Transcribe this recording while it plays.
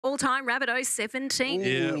all-time Rabbitohs 17.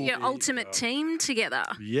 Yeah. Your ultimate team together.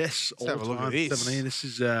 Yes, Let's have a look at this. 17. This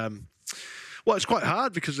is well, it's quite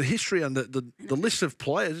hard because the history and the list of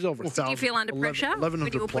players is over 1,000. Did you feel under pressure?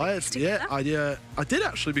 1,100 players. Yeah, I did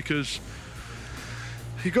actually, because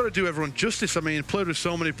you've got to do everyone justice. I mean, played with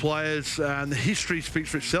so many players, and the history speaks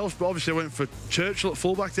for itself. But obviously, I went for Churchill at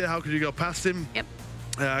fullback there. How could you go past him? Yep.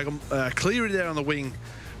 I got Cleary there on the wing,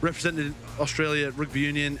 represented Australia at rugby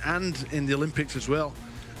union and in the Olympics as well.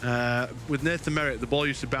 With Nathan Merritt, the ball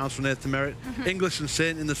used to bounce from Nathan Merritt. Inglis and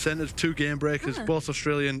Saint in the centres, 2 game breakers, both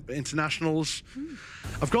Australian internationals.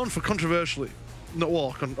 I've gone for controversially, not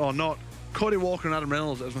Cody Walker and Adam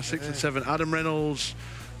Reynolds as my 6 and 7. Adam Reynolds,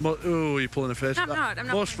 oh, you're pulling a face. I'm not.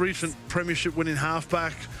 Most recent premiership winning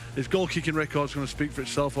halfback. His goal kicking record is going to speak for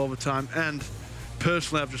itself over time. And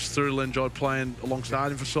personally, I've just thoroughly enjoyed playing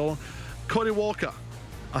alongside him for so long. Cody Walker,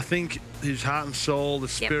 I think his heart and soul, the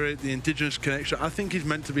spirit, the Indigenous connection, I think he's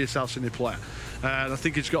meant to be a South Sydney player. And I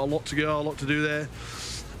think he's got a lot to go, a lot to do there.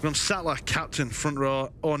 I've gone Sattler, captain, front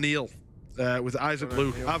row, O'Neill with Isaac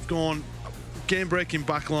Luke. I've gone game-breaking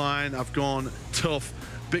back line. I've gone tough,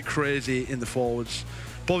 bit crazy in the forwards.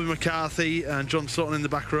 Bobby McCarthy and John Sutton in the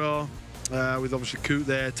back row, with obviously Coote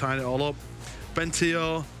there, tying it all up. Ben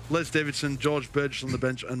Teo, Les Davidson, George Burgess on the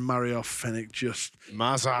bench, and Mario Fennick, just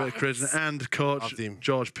Mazza. crazy. And coach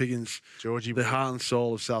George Piggins, Georgie, the heart and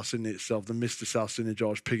soul of South Sydney itself, the Mr. South Sydney,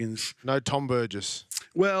 George Piggins. No Tom Burgess.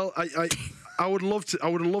 Well, I would love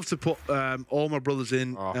to put all my brothers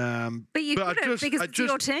in. But you couldn't, because it's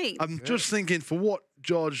your team. I'm just thinking, for what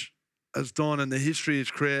George has done and the history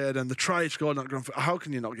he's created and the try he scored, how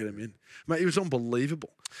can you not get him in? Mate, he was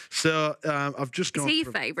unbelievable. So I've just gone. Is he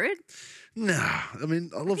your favourite? No, I mean,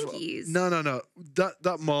 I love. No.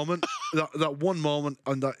 That moment, that one moment,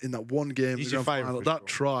 and in that one game, he's your favourite. That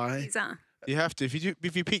try. You have to.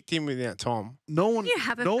 If you picked him without Tom, no one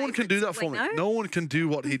can do that for me. No one can do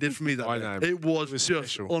what he did for me that I know. It was just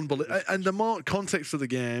special. unbelievable. And the more context of the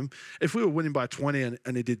game, if we were winning by 20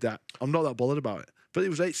 and he did that, I'm not that bothered about it. But it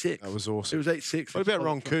was 8-6. That was awesome. It was 8-6. What about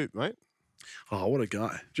Ron Coote, mate? Oh, what a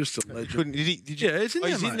guy. Just a legend. Did you? Yeah, he's in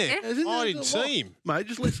there, he's mate. in there. He's in there. I didn't see him. Mate,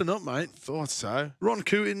 just listen up, mate. Thought so. Ron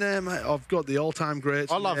Coote in there, mate. I've got the all-time greats.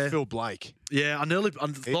 I love Phil Blake. Yeah, I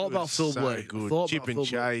thought about Phil Blake. Good. Chip and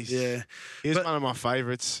Chase. Yeah. He's one of my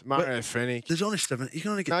favourites. Mario Fennick. There's only 7. You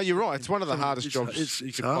can only get. No, you're right. It's one of the hardest jobs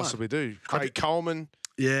you could possibly do. Craig Coleman.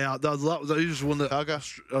 Yeah, that was one that I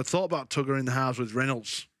thought about Tugger in the halves with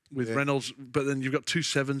Reynolds. Reynolds, but then you've got 2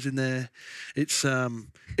 7s in there.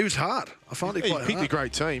 It was hard. I found it quite hard. He picked a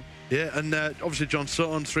great team. Yeah, and obviously John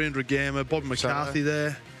Sutton, 300 gamer, Bobby McCarthy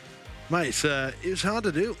there. Mate, it was hard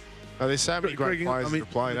to do. Oh, there's so many great players that have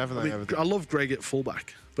played, haven't they? Over there? I love Greg at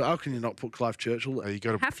fullback, but how can you not put Clive Churchill there? You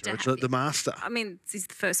got to put Churchill. The master. I mean, he's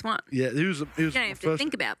the first one. Yeah, he was. You don't have to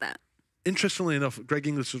think about that. Interestingly enough, Greg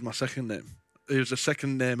Inglis was my second name. He was the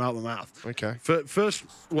second name out of my mouth. Okay. First,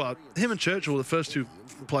 him and Churchill were the first 2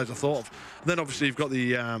 players I thought of. And then obviously you've got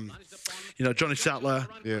the, Johnny Sattler,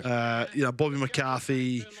 Bobby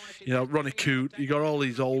McCarthy, Ronnie Coote. You got all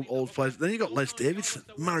these old players. Then you got Les Davidson,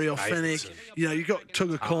 Mario Fennick. You got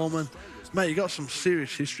Tugger Coleman. Mate, you got some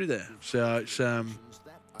serious history there. So it's.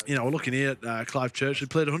 We're looking here at Clive Churchill. He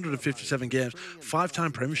played 157 games,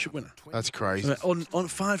 5-time premiership winner. That's crazy. On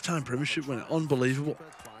 5-time premiership winner, unbelievable.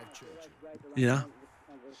 Yeah.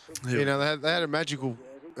 They had a magical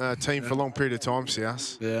team for a long period of time,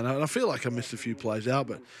 South. Yeah, and I feel like I missed a few plays out,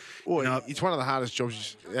 but it's one of the hardest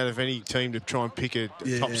jobs out of any team to try and pick a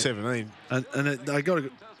top 17. And I got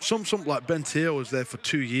some like Ben Teo was there for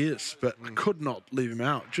 2 years, but I could not leave him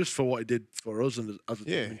out just for what he did for us as a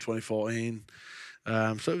team in 2014.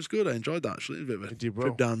 So it was good. I enjoyed that, actually. A bit of a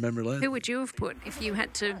trip down memory lane. Who would you have put if you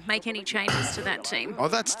had to make any changes to that team? Oh,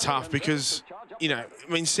 that's tough because,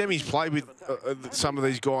 Semi's played with some of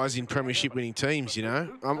these guys in premiership winning teams, I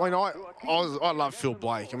love Phil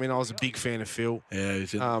Blake. I was a big fan of Phil. Yeah,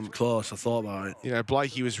 he was close. I thought about it.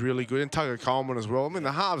 Blakey was really good. And Tugger Coleman as well.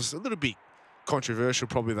 The halves, a little bit controversial,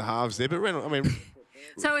 probably the halves there. But Reynolds,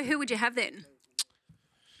 So who would you have then?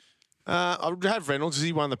 I would have Reynolds.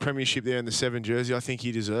 He won the premiership there in the 7 jersey. I think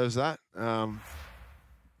he deserves that. Not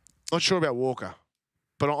sure about Walker,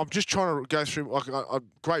 but I'm just trying to go through a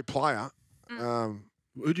great player.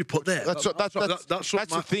 Who'd you put there? That's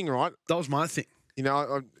the thing, right? That was my thing.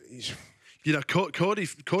 Cody.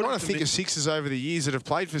 Trying to think of sixes over the years that have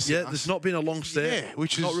played for. Yeah, there's not been a long stay. Yeah,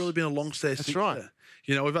 which is not really been a long stay. That's right. There.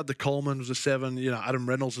 We've had the Coleman was a 7. Adam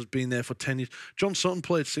Reynolds has been there for 10 years. John Sutton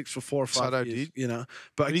played 6 for 4 or 5 years. Did.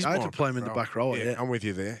 But I had to play him in the back row. Yeah, I'm with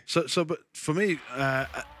you there. So, but for me,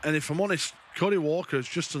 and if I'm honest, Cody Walker has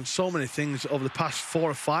just done so many things over the past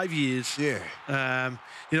 4 or 5 years. Yeah.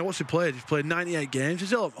 You know, what's he played? He's played 98 games. He's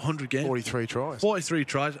still 100 games. 43 tries. 43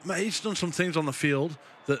 tries. Mate, he's done some things on the field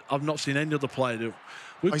that I've not seen any other player do.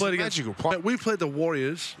 He's a magical player. We played the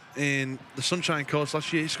Warriors in the Sunshine Coast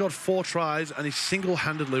last year. He scored 4 tries and he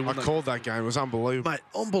single-handedly won. I called that game. It was unbelievable. Mate,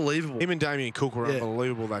 unbelievable. Him and Damien Cook were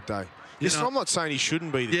unbelievable that day. Listen, I'm not saying he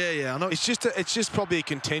shouldn't be there. Yeah, I know. It's just probably a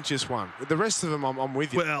contentious one. The rest of them, I'm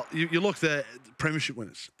with you. Well, you look there, premiership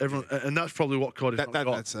winners. Everyone, and that's probably what Cody's not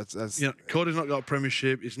got. That's you know, Cody's not got a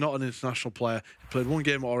premiership. He's not an international player. He played 1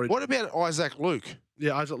 game at Origin. What about Isaac Luke?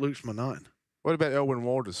 Yeah, Isaac Luke's my 9. What about Elwyn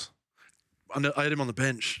Waters? I had him on the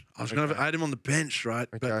bench. I had him on the bench, right?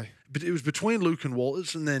 Okay. But it was between Luke and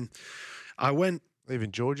Walters, and then I went.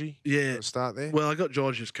 Even Georgie? Yeah. Start there? Well, I got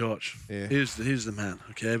George as coach. Yeah. He's the man,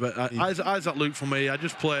 okay? But Isaac Luke for me, I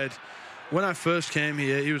just played. When I first came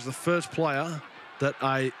here, he was the first player that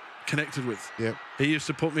I connected with. Yep. He used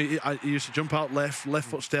to he used to jump out left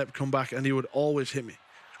foot step, come back, and he would always hit me.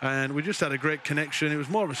 And we just had a great connection. It was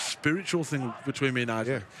more of a spiritual thing between me and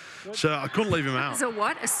Isaac. Yeah. So I couldn't leave him out. So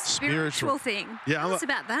what? A spiritual thing? Yeah. What's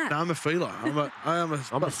about that? I'm a feeler.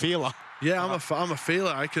 I'm a feeler. Yeah, I'm a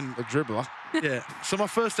feeler. I can... A dribbler. Yeah. So my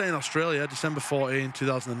first day in Australia, December 14,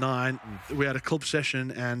 2009, we had a club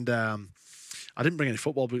session and I didn't bring any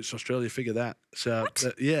football boots to Australia, figure that. So,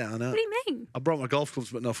 yeah, I know. What do you mean? I brought my golf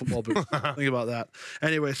clubs, but no football boots. Think about that.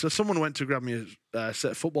 Anyway, so someone went to grab me a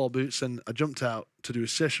set of football boots and I jumped out to do a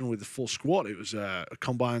session with the full squad. It was a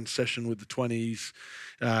combined session with the 20s,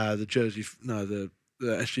 the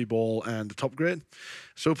SG ball and the top grade.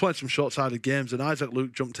 So we played some short-sided games and Isaac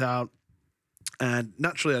Luke jumped out. And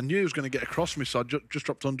naturally, I knew he was going to get across me, so I just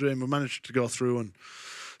dropped under him. We managed to go through and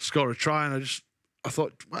score a try. And I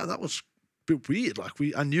thought, wow, that was a bit weird. Like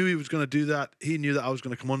I knew he was going to do that. He knew that I was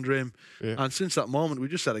going to come under him. Yeah. And since that moment, we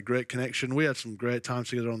just had a great connection. We had some great times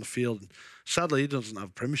together on the field. And sadly, he doesn't have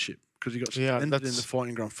a premiership because he got suspended in the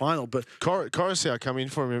 14 grand final. But Coruscant come in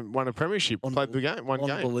for him and won a premiership. Played the game, one game.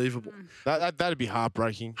 Unbelievable. That'd be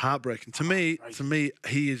heartbreaking. Heartbreaking. To me,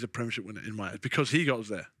 he is a premiership winner in my eyes because he got us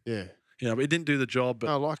there. Yeah. You know, but he didn't do the job. But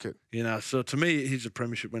I like it. You know, so to me, he's a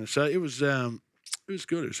premiership winner. So it was good.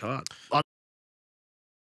 It was hard.